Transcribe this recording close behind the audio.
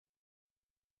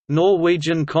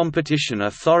Norwegian Competition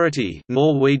Authority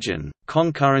Norwegian,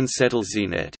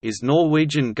 Konkurransetilsynet is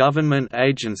Norwegian government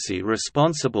agency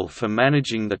responsible for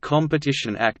managing the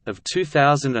Competition Act of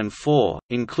 2004,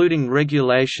 including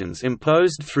regulations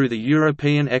imposed through the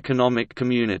European Economic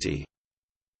Community.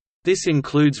 This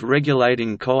includes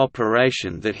regulating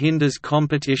cooperation that hinders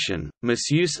competition,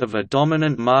 misuse of a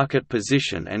dominant market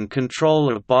position and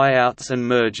control of buyouts and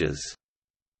mergers.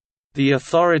 The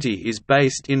authority is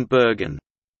based in Bergen.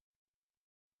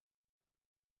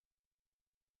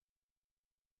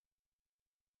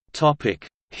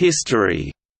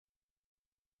 History.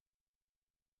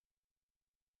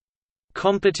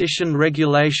 Competition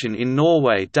regulation in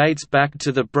Norway dates back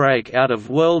to the break out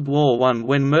of World War I,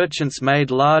 when merchants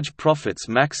made large profits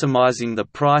maximizing the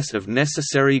price of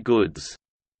necessary goods.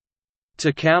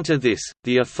 To counter this,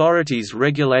 the authorities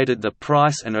regulated the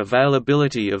price and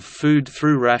availability of food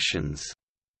through rations.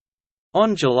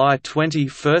 On July 21,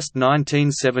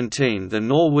 1917, the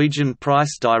Norwegian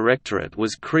Price Directorate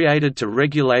was created to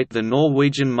regulate the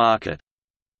Norwegian market.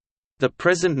 The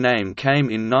present name came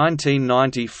in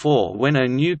 1994 when a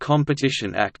new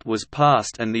Competition Act was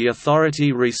passed and the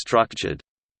authority restructured.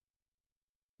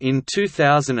 In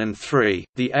 2003,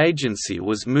 the agency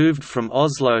was moved from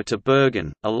Oslo to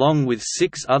Bergen, along with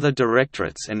 6 other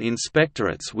directorates and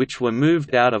inspectorates which were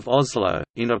moved out of Oslo,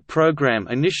 in a program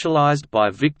initialized by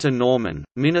Victor Norman,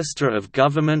 Minister of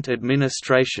Government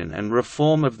Administration and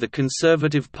Reform of the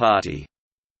Conservative Party.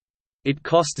 It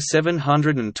cost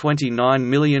 729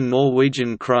 million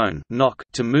Norwegian krone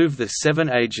to move the 7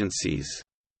 agencies.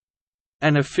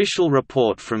 An official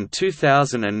report from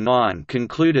 2009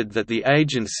 concluded that the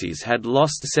agencies had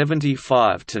lost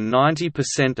 75 to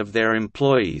 90% of their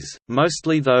employees,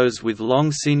 mostly those with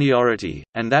long seniority,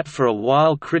 and that for a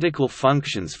while critical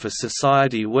functions for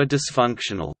society were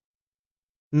dysfunctional.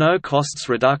 No costs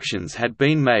reductions had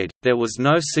been made, there was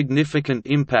no significant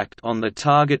impact on the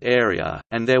target area,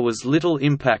 and there was little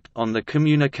impact on the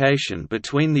communication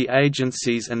between the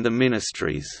agencies and the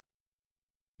ministries.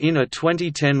 In a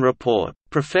 2010 report,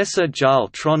 Professor Jarl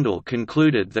Trondal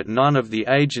concluded that none of the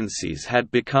agencies had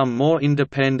become more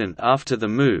independent after the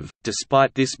move,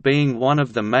 despite this being one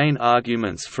of the main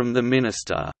arguments from the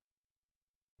minister.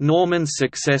 Norman's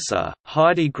successor,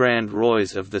 Heidi Grand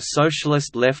Royce of the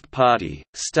Socialist Left Party,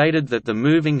 stated that the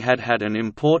moving had had an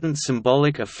important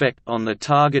symbolic effect on the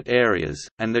target areas,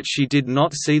 and that she did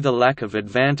not see the lack of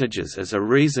advantages as a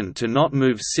reason to not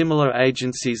move similar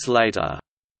agencies later.